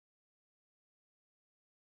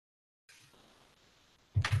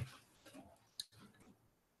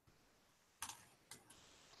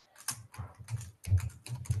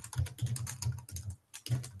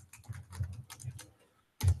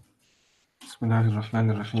بسم الله الرحمن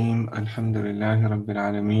الرحيم الحمد لله رب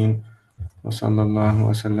العالمين وصلى الله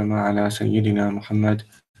وسلم على سيدنا محمد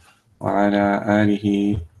وعلى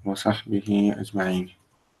آله وصحبه أجمعين.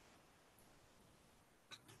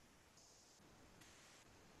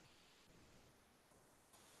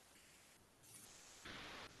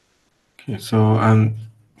 Okay, so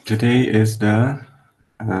today is the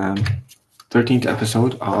 13th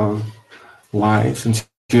episode of Why Sincere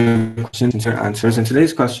Questions, Sincere Answers. And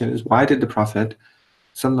today's question is, why did the Prophet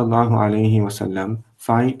Sallallahu Alaihi Wasallam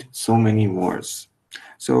fight so many wars?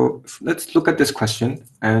 So let's look at this question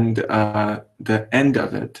and the end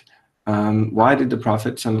of it. Why did the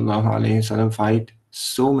Prophet Sallallahu Alaihi Wasallam fight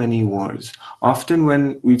so many wars? Often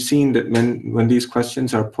when we've seen that when these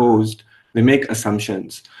questions are posed, they make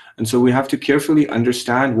assumptions. And so we have to carefully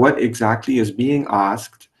understand what exactly is being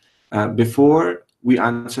asked before we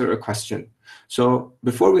answer a question. So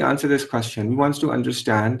before we answer this question, we want to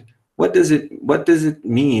understand what does it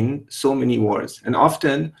mean, so many wars? And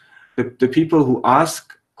often the people who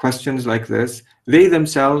ask questions like this, they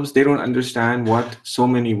themselves, they don't understand what so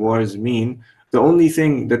many wars mean. The only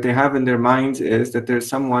thing that they have in their minds is that there's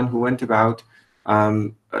someone who went about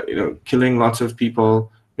killing lots of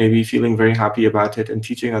people, maybe feeling very happy about it and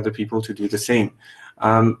teaching other people to do the same.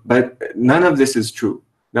 But none of this is true.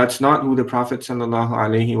 That's not who the Prophet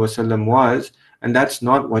ﷺ was, and that's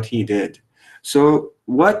not what he did. So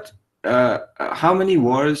how many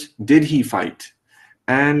wars did he fight?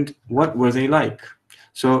 And what were they like?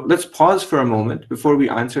 So let's pause for a moment before we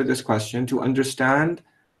answer this question to understand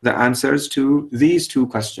the answers to these two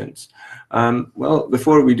questions. Well,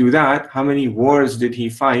 before we do that, how many wars did he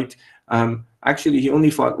fight? Actually, he only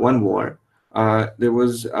fought one war.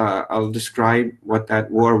 I'll describe what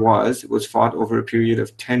that war was. It was fought over a period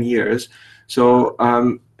of 10 years. So,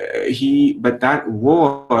 but that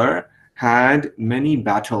war had many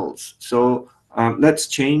battles. So let's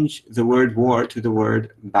change the word war to the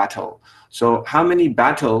word battle. So how many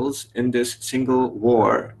battles in this single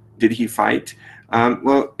war did he fight?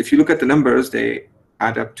 Well, if you look at the numbers, they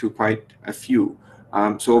add up to quite a few.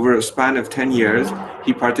 So over a span of 10 years,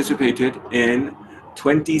 he participated in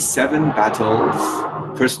 27 battles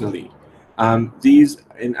personally. These,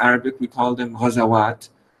 in Arabic, we call them ghazawat.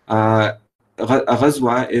 A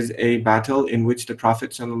ghazwa is a battle in which the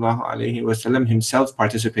Prophet ﷺ himself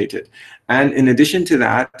participated. And in addition to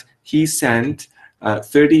that, he sent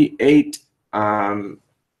 38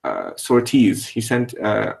 sorties. He sent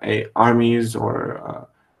armies or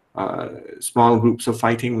small groups of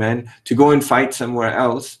fighting men to go and fight somewhere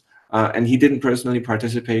else. And he didn't personally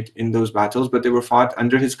participate in those battles, but they were fought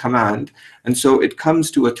under his command. And so it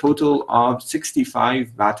comes to a total of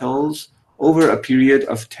 65 battles over a period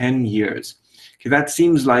of 10 years. Okay, that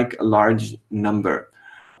seems like a large number.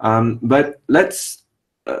 But let's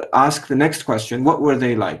ask the next question, what were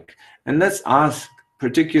they like? And let's ask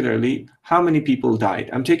particularly how many people died.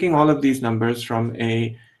 I'm taking all of these numbers from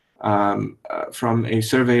a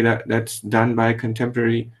survey that's done by a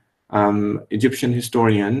contemporary Egyptian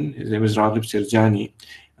historian. His name is Raghib Sirjani.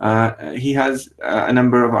 He has a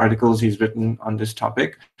number of articles he's written on this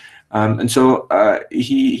topic. And so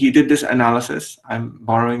he did this analysis. I'm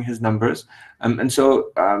borrowing his numbers. And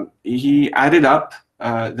so he added up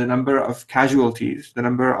the number of casualties, the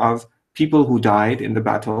number of people who died in the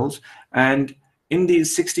battles. And in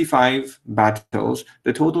these 65 battles,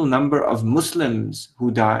 the total number of Muslims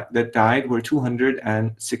that died were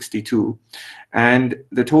 262. And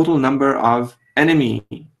the total number of enemy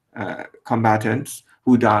combatants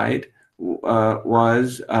who died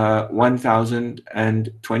was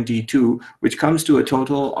 1,022, which comes to a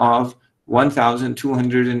total of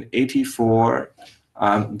 1,284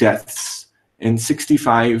 deaths in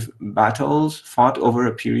 65 battles fought over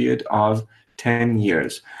a period of 10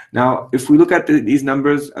 years. Now, if we look at these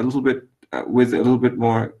numbers a little bit with a little bit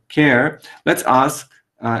more care, let's ask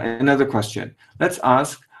another question. Let's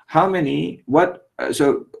ask how many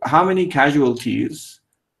casualties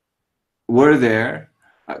were there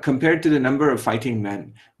compared to the number of fighting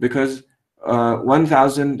men? Because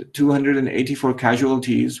 1,284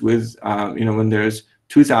 casualties with when there's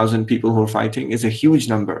 2,000 people who are fighting is a huge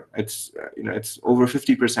number. It's it's over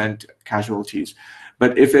 50% casualties.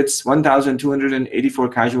 But if it's 1,284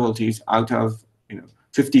 casualties out of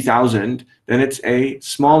 50,000, then it's a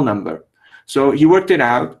small number. So he worked it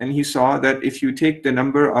out, and he saw that if you take the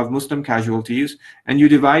number of Muslim casualties and you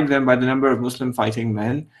divide them by the number of Muslim fighting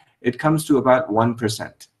men, it comes to about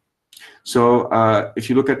 1%. So if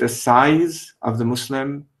you look at the size of the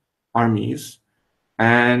Muslim armies,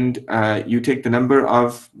 and you take the number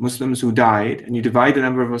of Muslims who died, and you divide the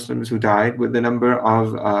number of Muslims who died with the number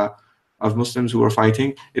of of Muslims who were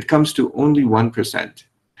fighting, it comes to only 1%.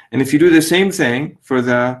 And if you do the same thing for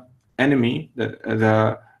the enemy,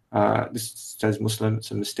 this says Muslim,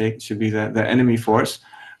 it's a mistake, it should be the enemy force,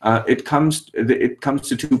 it comes to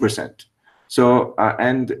 2%. So,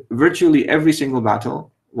 and virtually every single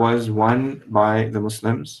battle was won by the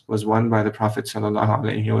Muslims, was won by the Prophet sallallahu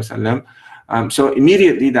alaihi wasallam. So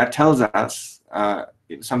immediately that tells us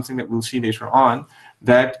something that we'll see later on,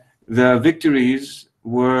 that the victories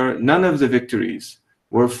were, none of the victories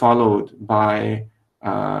were followed by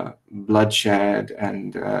bloodshed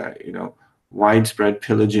and widespread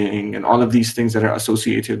pillaging and all of these things that are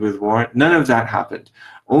associated with war. None of that happened.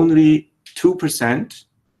 Only 2%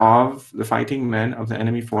 of the fighting men of the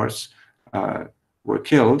enemy force were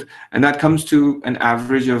killed, and that comes to an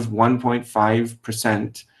average of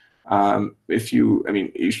 1.5%.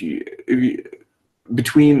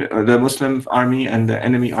 Between the Muslim army and the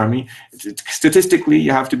enemy army, statistically,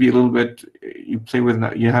 you have to be a little bit. You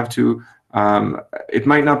have to. It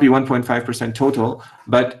might not be 1.5% total,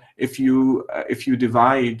 but if you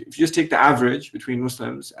just take the average between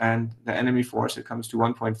Muslims and the enemy force, it comes to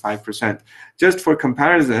 1.5%. Just for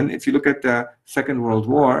comparison, if you look at the Second World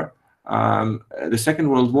War,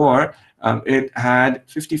 it had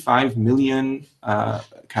 55 million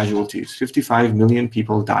casualties. 55 million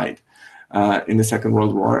people died in the Second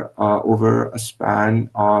World War over a span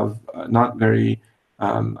of not very,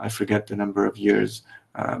 I forget the number of years,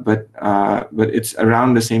 but it's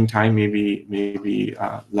around the same time, maybe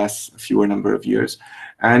fewer number of years.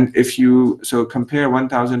 And if you compare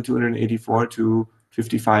 1,284 to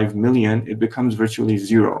 55 million, it becomes virtually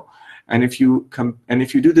zero. And if you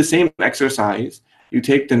do the same exercise, you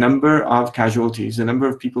take the number of casualties, the number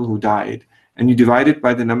of people who died, and you divide it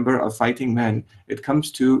by the number of fighting men, it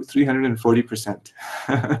comes to 340%.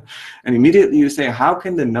 And immediately you say, how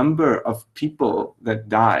can the number of people that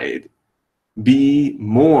died be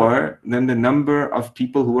more than the number of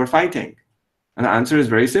people who were fighting? And the answer is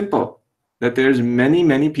very simple, that there's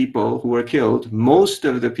many people who were killed. Most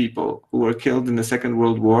of the people who were killed in the Second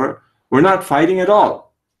World War were not fighting at all.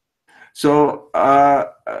 So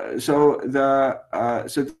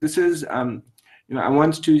this is, I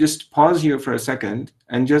want to just pause here for a second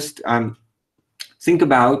and just think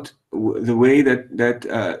about the way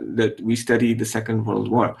that we study the Second World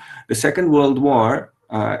War. The Second World War,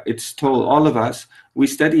 it's told all of us, we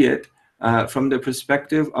study it from the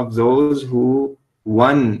perspective of those who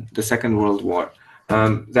won the Second World War,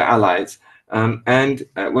 the Allies. And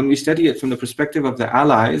when we study it from the perspective of the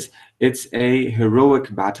Allies, it's a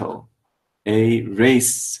heroic battle, a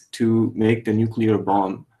race to make the nuclear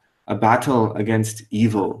bomb, a battle against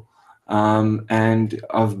evil, and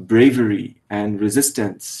of bravery and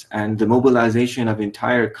resistance and the mobilization of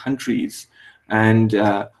entire countries, and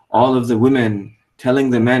all of the women telling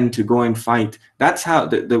the men to go and fight. That's how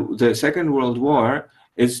the Second World War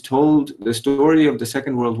is told. The story of the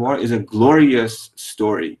Second World War is a glorious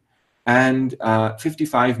story. And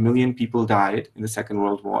 55 million people died in the Second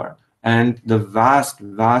World War. And the vast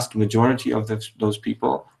majority of those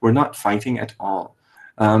people were not fighting at all.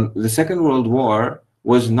 The Second World War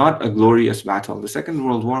was not a glorious battle. The Second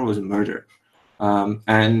World War was murder.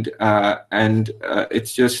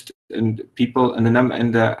 It's just, and people, and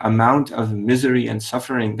the amount of misery and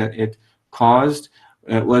suffering that it caused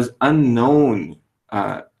was unknown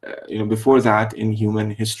before that in human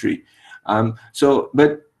history.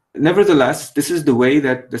 But nevertheless, this is the way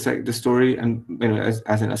that the story, and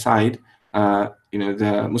as an aside,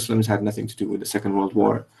 the Muslims had nothing to do with the Second World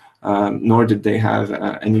War, nor did they have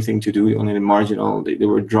anything to do, only marginal. They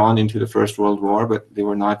were drawn into the First World War, but they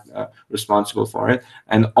were not responsible for it.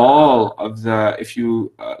 And all of if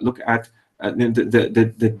you look at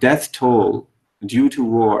the death toll due to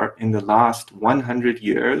war in the last 100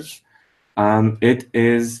 years,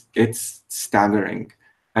 it's staggering.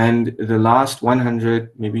 And the last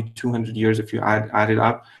 100, maybe 200 years, if you add it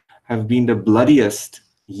up, have been the bloodiest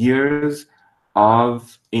years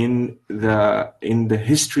in the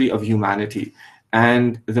history of humanity.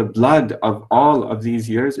 And the blood of all of these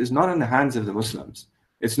years is not in the hands of the Muslims.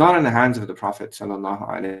 It's not in the hands of the Prophet sallallahu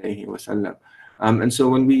alaihi wasallam. And so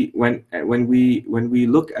when we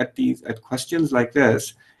look at questions like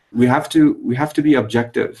this, we have to be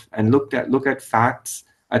objective and look at facts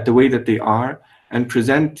at the way that they are, and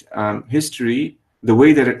present history the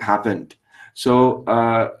way that it happened. So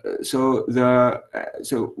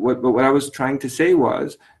what I was trying to say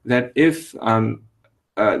was that it's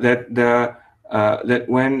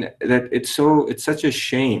such a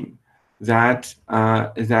shame that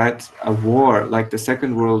a war like the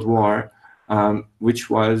Second World War, which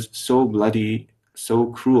was so bloody, so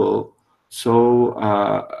cruel,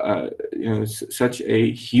 so such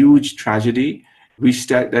a huge tragedy.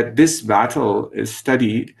 That this battle is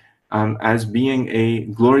studied as being a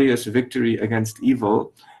glorious victory against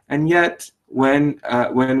evil, and yet when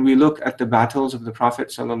we look at the battles of the Prophet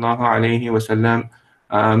sallallahu alaihi wasallam,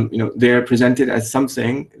 they're presented as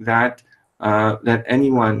something that that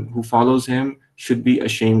anyone who follows him should be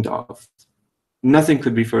ashamed of. Nothing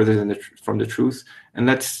could be further than from the truth. And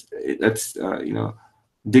let's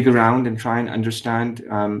dig around and try and understand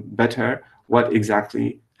better what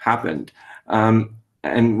exactly happened,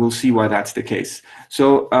 and we'll see why that's the case.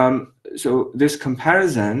 So this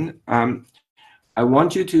comparison, I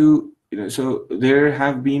want you to, so there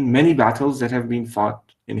have been many battles that have been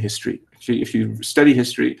fought in history. Actually, if you study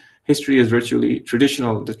history, history is virtually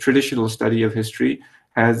traditional. The traditional study of history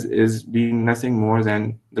is being nothing more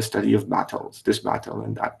than the study of battles, this battle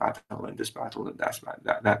and that battle and this battle and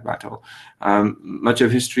that battle. Much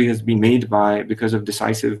of history has been made because of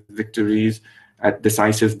decisive victories at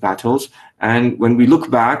decisive battles. And when we look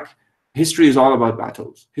back, history is all about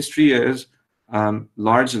battles. History is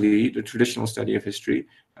largely the traditional study of history.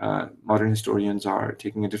 Modern historians are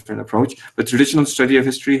taking a different approach, but traditional study of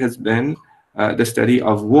history has been the study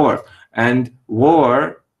of war. And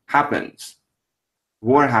war happens.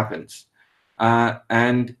 War happens.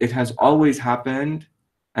 And it has always happened,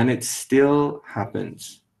 and it still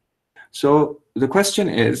happens. So the question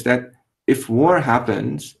is that if war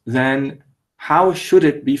happens, then how should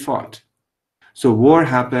it be fought? So war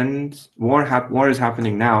happens. War is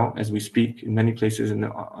happening now as we speak in many places in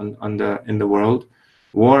the world.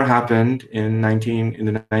 War happened in the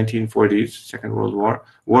 1940s, Second World War.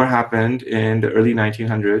 War happened in the early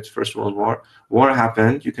 1900s, First World War. War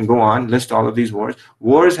happened. You can go on, list all of these wars.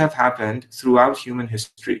 Wars have happened throughout human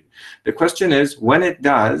history. The question is, when it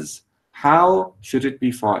does, how should it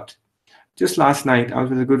be fought? Just last night, I was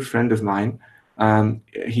with a good friend of mine.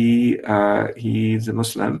 He's a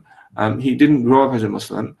Muslim. He didn't grow up as a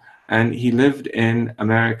Muslim, and he lived in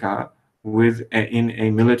America in a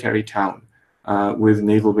military town with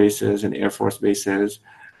naval bases and air force bases.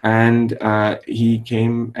 And he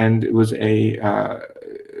came and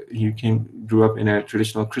grew up in a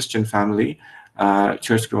traditional Christian family,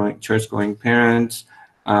 church-going parents,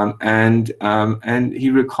 and he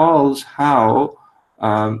recalls how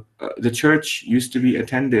the church used to be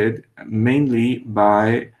attended mainly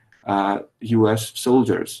by U.S.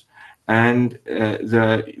 soldiers, and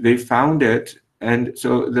they found it. And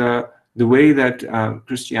so the way that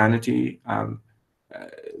Christianity,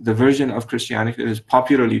 the version of Christianity that is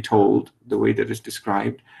popularly told, the way that it's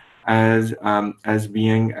described as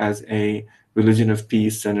being as a religion of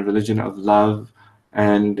peace and a religion of love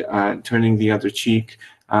and turning the other cheek,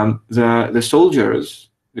 the soldiers,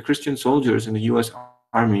 the Christian soldiers in the U.S.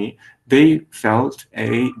 Army, they felt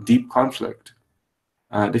a deep conflict.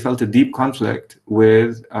 They felt a deep conflict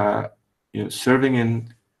with serving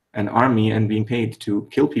in an army and being paid to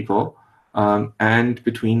kill people, and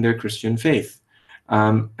between their Christian faith.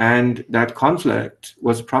 And that conflict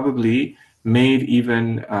was probably made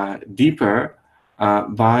even deeper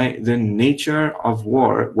by the nature of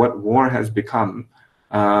war, what war has become.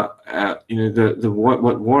 What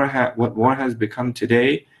war has become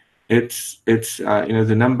today. It's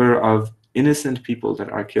the number of innocent people that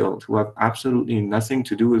are killed who have absolutely nothing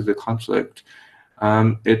to do with the conflict.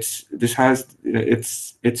 It's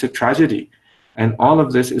a tragedy, and all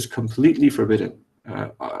of this is completely forbidden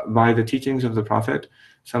by the teachings of the Prophet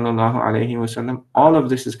sallallahu alaihi wasallam. All of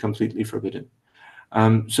this is completely forbidden.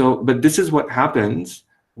 But this is what happens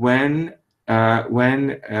when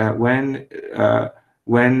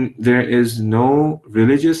there is no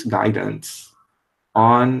religious guidance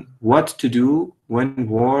on what to do when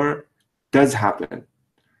war does happen.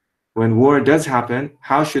 When war does happen,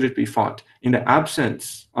 how should it be fought? In the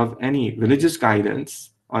absence of any religious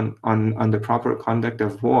guidance on the proper conduct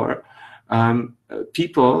of war,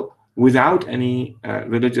 people without any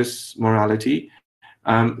religious morality,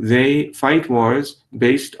 they fight wars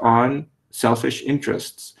based on selfish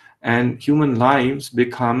interests, and human lives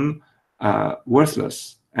become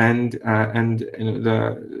worthless. And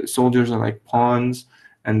the soldiers are like pawns,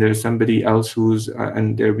 and there's somebody else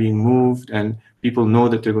and they're being moved, and people know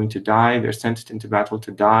that they're going to die. They're sent into battle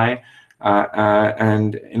to die,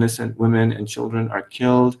 and innocent women and children are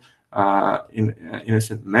killed.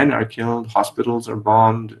 Innocent men are killed. Hospitals are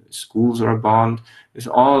bombed. Schools are bombed. It's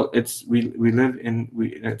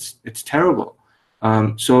terrible.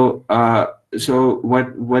 So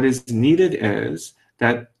what is needed is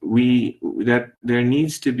that there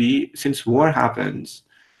needs to be, since war happens,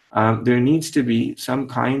 there needs to be some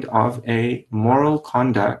kind of a moral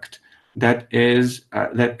conduct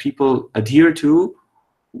that people adhere to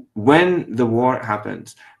when the war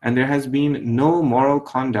happens. And there has been no moral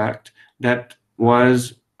conduct that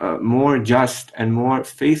was more just and more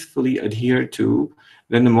faithfully adhered to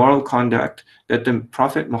than the moral conduct that the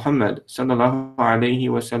Prophet Muhammad sallallahu alaihi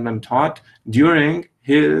wasallam taught during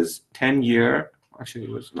his 10-year, actually it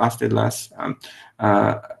was lasted less,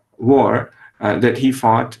 uh, war that he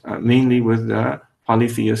fought mainly with the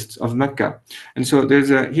polytheists of Mecca. And so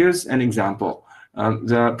here's an example.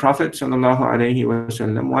 The Prophet sallallahu alaihi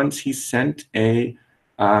wasallam, once he sent an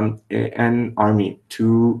army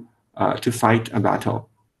to fight a battle,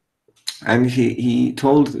 and he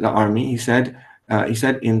told the army, he said,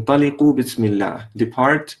 "Intaliqu bismillah,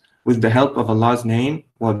 depart with the help of Allah's name,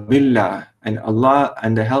 wa billah, and Allah,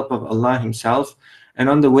 and the help of Allah Himself, and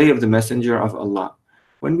on the way of the Messenger of Allah."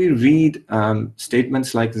 When we read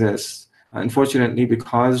statements like this, unfortunately,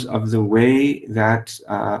 because of the way that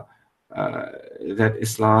that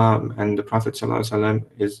Islam and the Prophet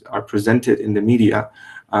ﷺ are presented in the media,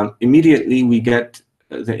 immediately we get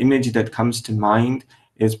the image that comes to mind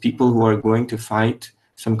is people who are going to fight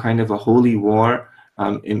some kind of a holy war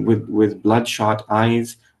with bloodshot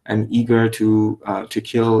eyes and eager to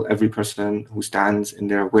kill every person who stands in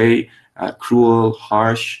their way, cruel,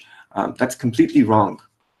 harsh. That's completely wrong.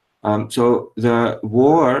 So the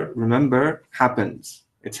war, remember, happens.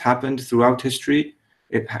 It's happened throughout history.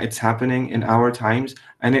 It's happening in our times,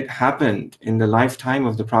 and it happened in the lifetime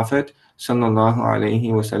of the Prophet sallallahu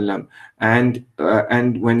alaihi wasallam. And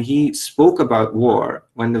when he spoke about war,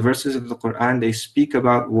 when the verses of the Quran they speak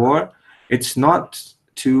about war, it's not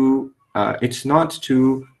to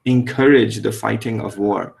encourage the fighting of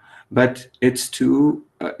war, but it's to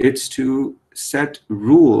set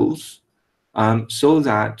rules so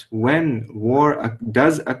that when war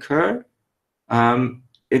does occur,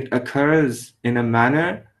 it occurs in a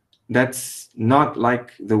manner that's not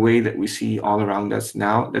like the way that we see all around us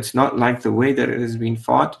now. That's not like the way that it has been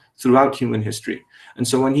fought throughout human history. And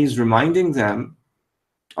so when he's reminding them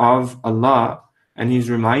of Allah and he's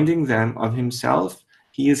reminding them of himself,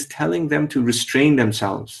 he is telling them to restrain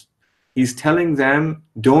themselves. He's telling them,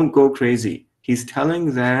 don't go crazy. He's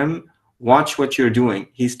telling them, watch what you're doing.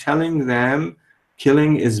 He's telling them,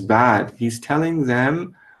 killing is bad. He's telling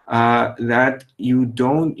them that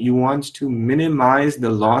you want to minimize the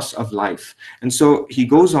loss of life. And so he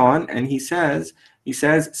goes on and he says,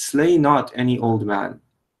 slay not any old man,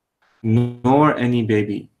 nor any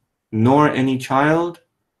baby, nor any child,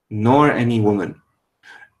 nor any woman.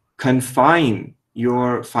 Confine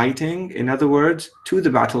your fighting, in other words, to the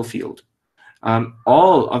battlefield.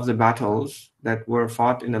 All of the battles that were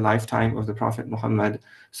fought in the lifetime of the Prophet Muhammad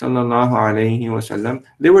sallallahu alaihi wasallam,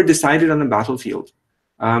 they were decided on the battlefield.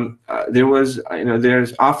 There's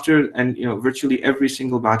after, and virtually every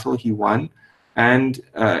single battle he won. And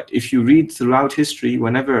if you read throughout history,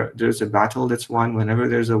 whenever there's a battle that's won, whenever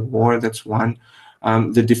there's a war that's won,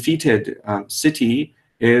 the defeated city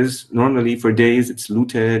is normally for days it's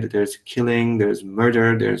looted, there's killing, there's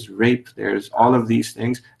murder, there's rape, there's all of these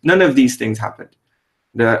things. None of these things happened.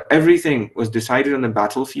 Everything was decided on the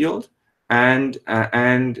battlefield, and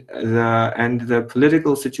the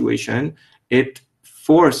political situation, it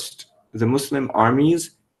forced the Muslim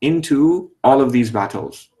armies into all of these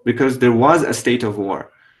battles because there was a state of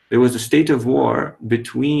war. There was a state of war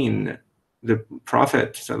between the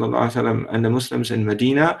Prophet ﷺ and the Muslims in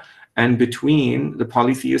Medina and between the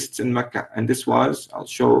polytheists in Mecca. And this was, I'll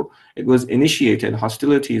show, it was initiated,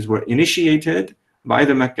 hostilities were initiated by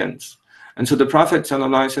the Meccans. And so the Prophet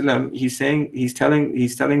ﷺ, he's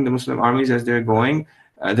telling the Muslim armies as they're going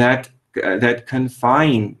that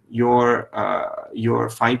confine your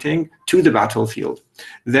fighting to the battlefield.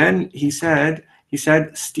 Then he said,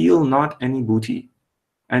 steal not any booty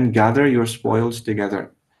and gather your spoils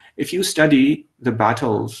together. If you study the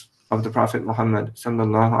battles of the Prophet Muhammad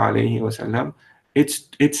sallallahu alaihi wasallam,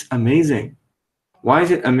 it's amazing. Why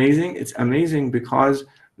is it amazing? It's amazing because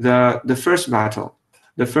the first battle,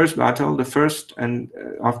 the first and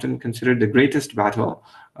often considered the greatest battle,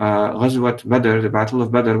 Ghazwat Badr, the Battle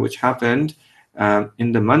of Badr, which happened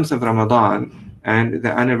in the month of Ramadan, and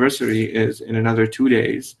the anniversary is in another 2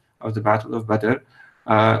 days of the Battle of Badr.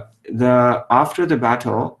 After the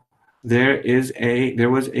battle, there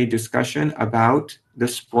was a discussion about the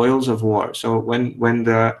spoils of war. So when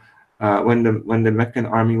the Meccan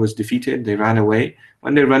army was defeated, they ran away.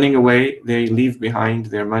 When they're running away, they leave behind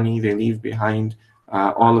their money, they leave behind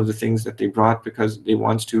all of the things that they brought because they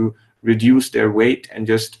want to reduce their weight and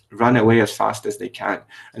just run away as fast as they can.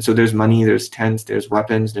 And so there's money, there's tents, there's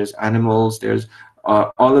weapons, there's animals, there's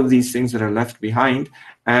all of these things that are left behind,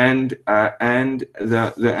 and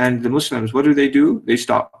the Muslims, what do? They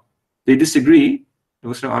stop. They disagree. The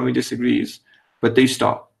Muslim army disagrees, but they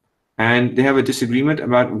stop, and they have a disagreement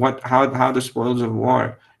about how the spoils of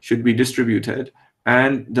war should be distributed.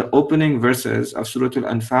 And the opening verses of Surah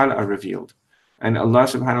Al-Anfal are revealed, and Allah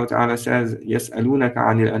subhanahu wa ta'ala says, يَسْأَلُونَكَ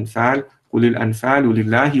عَنِ الْأَنفَالِ قُلِ الْأَنفَالُ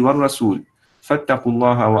لِلَّهِ وَالرَّسُولِ فَاتَّقُوا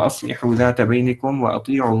اللَّهَ وَأَصْلِحُوا ذَاتَ بَيْنِكُمْ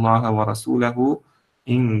وَأَطِيعُوا اللَّهَ وَرَسُولَهُ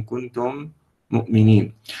إِن كُنتُم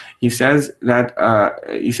مُؤْمِنِينَ. He says that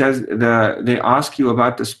they ask you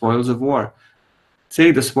about the spoils of war.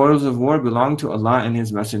 Say the spoils of war belong to Allah and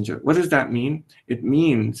His Messenger. What does that mean? It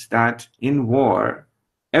means that in war,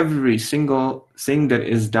 every single thing that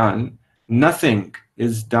is done, nothing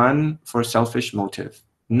is done for selfish motive.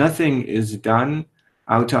 Nothing is done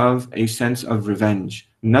out of a sense of revenge.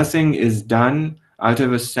 Nothing is done out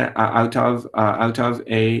of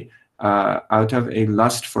a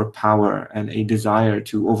lust for power and a desire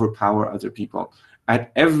to overpower other people.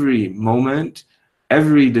 At every moment,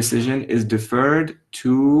 every decision is deferred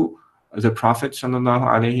to the Prophet sallallahu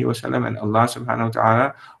alaihi wasallam and Allah subhanahu wa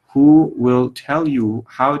ta'ala, who will tell you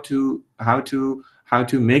how to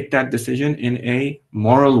make that decision in a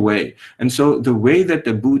moral way. And so the way that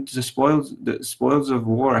the spoils of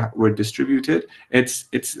war were distributed, it's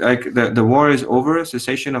like the war is over,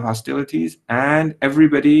 cessation of hostilities, and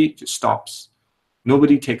everybody just stops.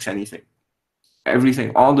 Nobody takes anything.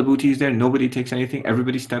 Everything, all the booty is there, nobody takes anything,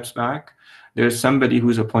 everybody steps back. There's somebody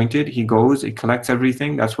who's appointed, he goes, he collects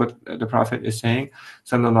everything. That's what the Prophet is saying,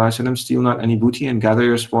 sallallahu alaihi wasallam, steal not any booty and gather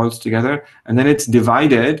your spoils together. And then it's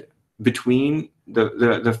divided between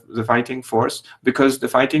the fighting force, because the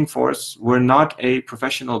fighting force were not a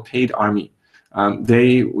professional paid army.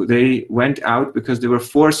 They went out because they were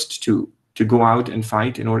forced to go out and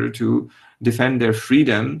fight in order to defend their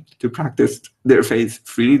freedom, to practice their faith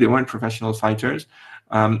freely. They weren't professional fighters.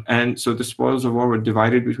 And so the spoils of war were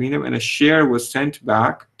divided between them, and a share was sent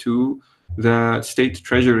back to the state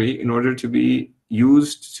treasury in order to be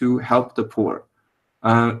used to help the poor.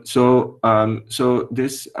 So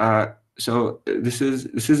this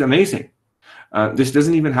is amazing. This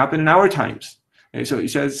doesn't even happen in our times. Okay, so he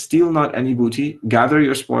says, steal not any booty, gather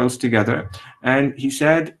your spoils together. And he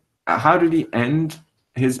said, how did he end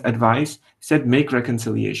his advice? He said, make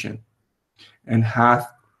reconciliation and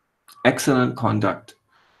have excellent conduct.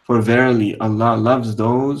 For verily Allah loves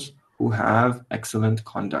those who have excellent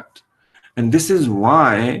conduct. And this is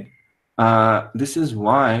why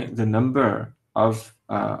the number of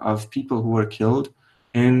people who were killed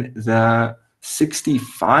in the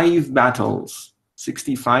 65 battles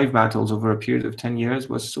over a period of 10 years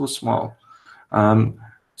was so small.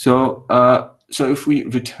 So if we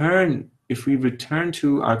return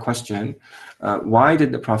to our question, why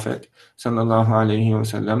did the Prophet sallallahu alaihi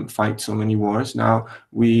wasallam fight so many wars? Now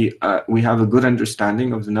we have a good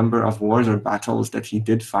understanding of the number of wars or battles that he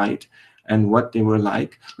did fight and what they were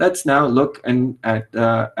like. Let's now look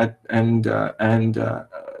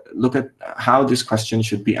look at how this question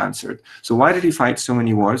should be answered. So why did he fight so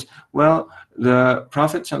many wars? Well, the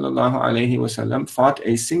Prophet sallallahu alaihi wasallam fought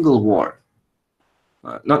a single war.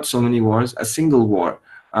 Not so many wars, a single war.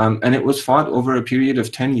 And it was fought over a period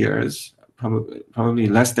of 10 years, probably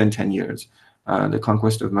less than 10 years. The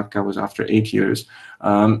conquest of Mecca was after 8 years.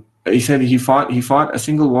 He said he fought a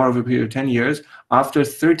single war over a period of 10 years after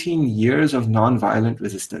 13 years of non-violent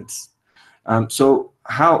resistance. So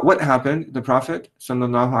what happened? The Prophet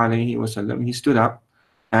sallallahu alaihi wasallam, he stood up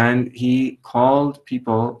and he called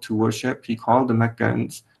people to worship. He called the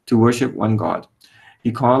Meccans to worship one God.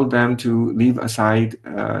 He called them to leave aside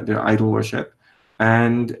their idol worship,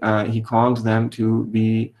 and he called them to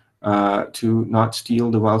not steal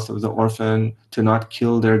the wealth of the orphan, to not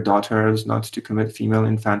kill their daughters, not to commit female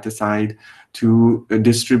infanticide, to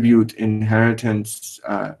distribute inheritance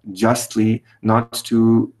justly, not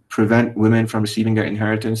to prevent women from receiving their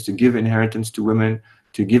inheritance, to give inheritance to women,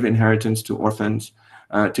 to give inheritance to orphans,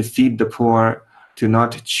 to feed the poor, to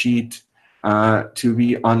not cheat, to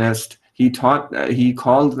be honest. He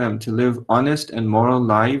called them to live honest and moral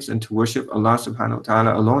lives and to worship Allah subhanahu wa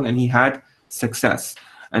ta'ala alone, and he had success.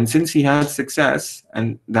 And since he had success,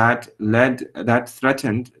 and that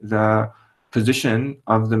threatened the position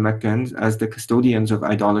of the Meccans as the custodians of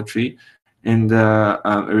idolatry in the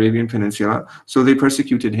Arabian Peninsula, so they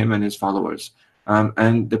persecuted him and his followers.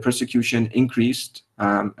 And the persecution increased,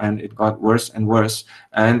 and it got worse and worse.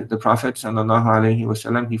 And the Prophet sallallahu alaihi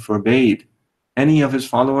wasallam, he forbade any of his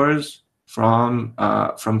followers from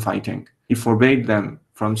fighting. He forbade them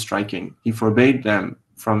from striking. He forbade them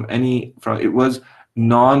from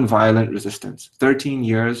non-violent resistance. 13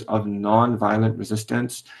 years of non-violent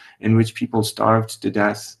resistance in which people starved to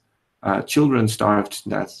death, children starved to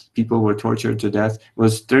death, people were tortured to death. It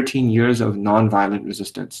was 13 years of non-violent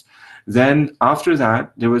resistance. Then after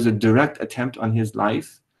that, there was a direct attempt on his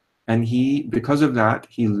life, and because of that,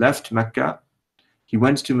 he left Mecca. He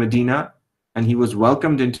went to Medina, and he was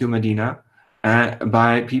welcomed into Medina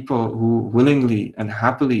by people who willingly and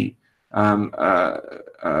happily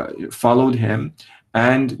followed him,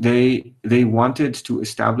 and they wanted to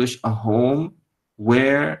establish a home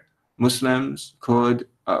where Muslims could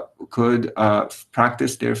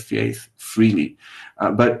practice their faith freely.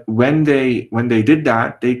 But when they did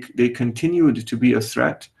that, they continued to be a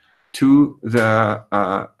threat to the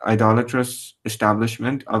idolatrous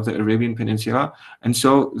establishment of the Arabian Peninsula, and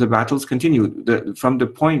so the battles continued. From the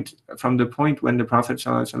point when the Prophet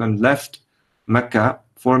ﷺ left Mecca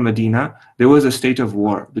for Medina, there was a state of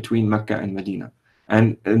war between Mecca and Medina,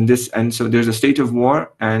 and so there's a state of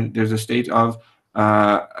war, and there's a state of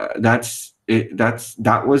that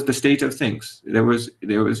was the state of things. There was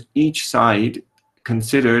each side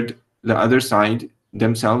considered the other side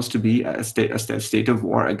themselves to be a state of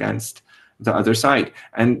war against the other side,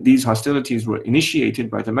 and these hostilities were initiated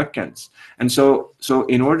by the Meccans. And so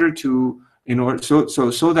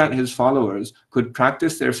that his followers could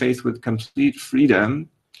practice their faith with complete freedom,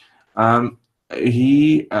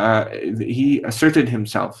 he asserted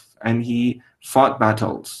himself, and he fought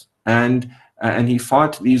battles, and he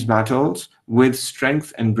fought these battles with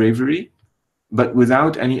strength and bravery, but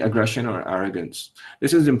without any aggression or arrogance.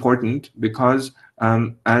 This is important because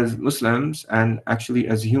as Muslims, and actually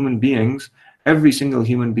as human beings, every single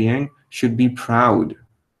human being should be proud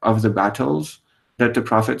of the battles that the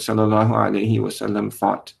Prophet ﷺ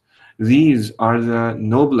fought. These are the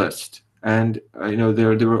noblest, and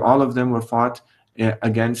there were all of them were fought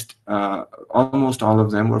against, almost all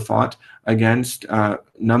of them were fought against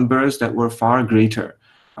numbers that were far greater.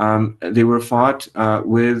 They were fought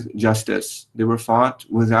with justice. They were fought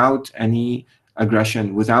without any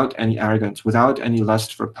aggression, without any arrogance, without any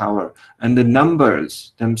lust for power. And the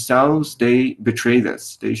numbers themselves, they betray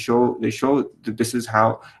this. They show that this is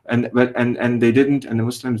how. And they didn't. And the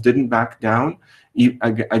Muslims didn't back down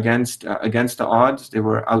against the odds. They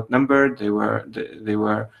were outnumbered.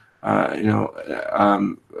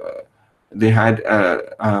 They had.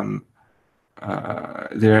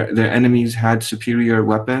 Their enemies had superior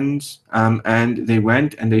weapons, and they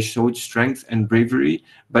went and they showed strength and bravery,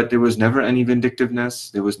 but there was never any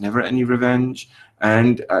vindictiveness, there was never any revenge,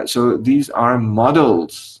 and so these are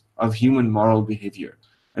models of human moral behavior.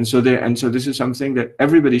 And so this is something that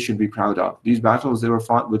everybody should be proud of. These battles, they were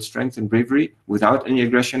fought with strength and bravery, without any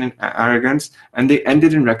aggression and arrogance, and they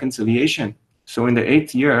ended in reconciliation. So in the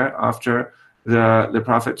 8th year after the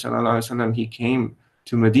Prophet ﷺ, he came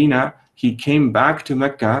to Medina, he came back to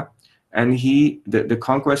Mecca, and the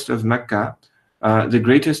conquest of Mecca, the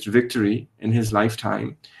greatest victory in his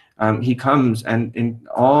lifetime. He comes, and in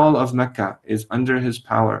all of Mecca is under his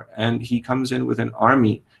power, and he comes in with an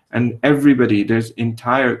army, and everybody, there's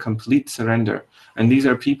entire complete surrender. And these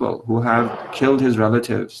are people who have killed his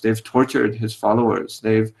relatives, they've tortured his followers,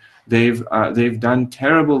 they've done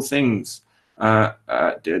terrible things.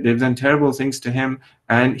 They've done terrible things to him,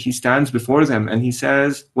 and he stands before them and he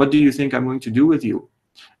says, "What do you think I'm going to do with you?"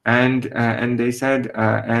 And they said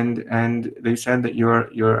that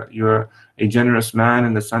you're a generous man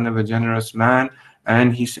and the son of a generous man,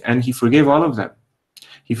 and he forgave all of them.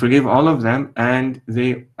 He forgave all of them, and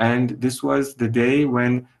this was the day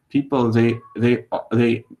when people they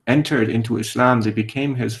entered into Islam. They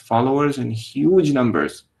became his followers in huge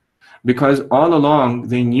numbers, because all along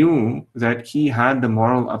they knew that he had the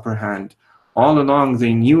moral upper hand. All along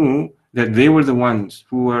they knew that they were the ones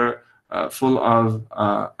who were full of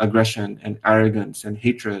aggression and arrogance and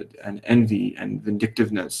hatred and envy and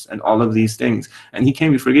vindictiveness and all of these things. And he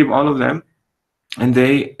came, he forgave all of them, and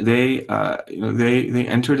they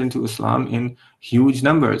entered into Islam in huge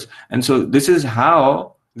numbers. And so this is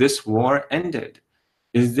how this war ended.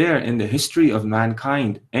 Is there in the history of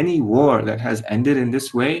mankind any war that has ended in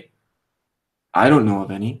this way? I don't know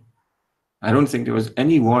of any. I don't think there was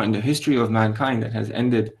any war in the history of mankind that has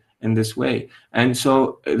ended in this way. And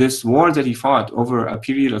so this war that he fought over a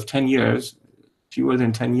period of 10 years, fewer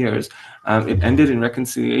than 10 years, it ended in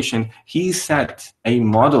reconciliation. He set a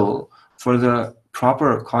model for the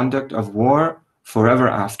proper conduct of war forever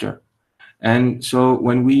after. And so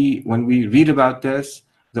when we read about this,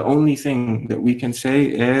 the only thing that we can say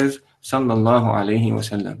is Sallallahu Alaihi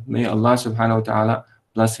Wasallam. May Allah subhanahu wa ta'ala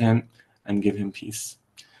bless him and give him peace.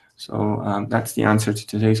 So that's the answer to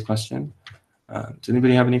today's question. Does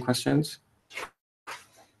anybody have any questions?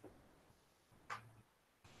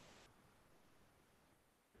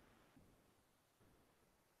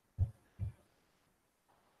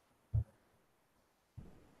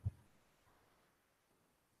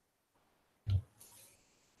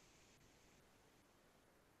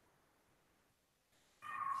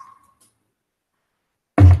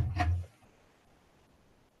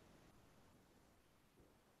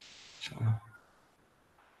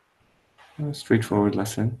 A straightforward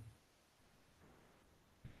lesson.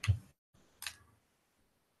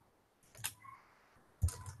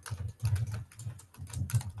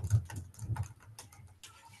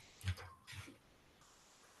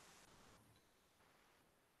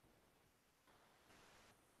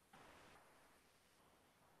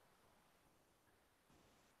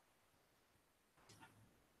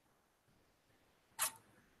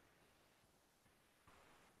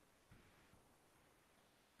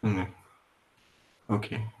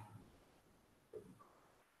 Okay.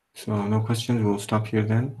 So no questions, we'll stop here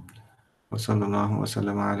then. وصلى الله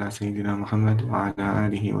وسلم على سيدنا محمد وعلى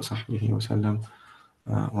آله وصحبه وسلم.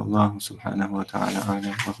 والله سبحانه وتعالى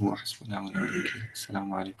أعلم وهو حسبنا ونعم الوكيل.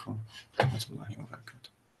 السلام عليكم ورحمة الله وبركاته.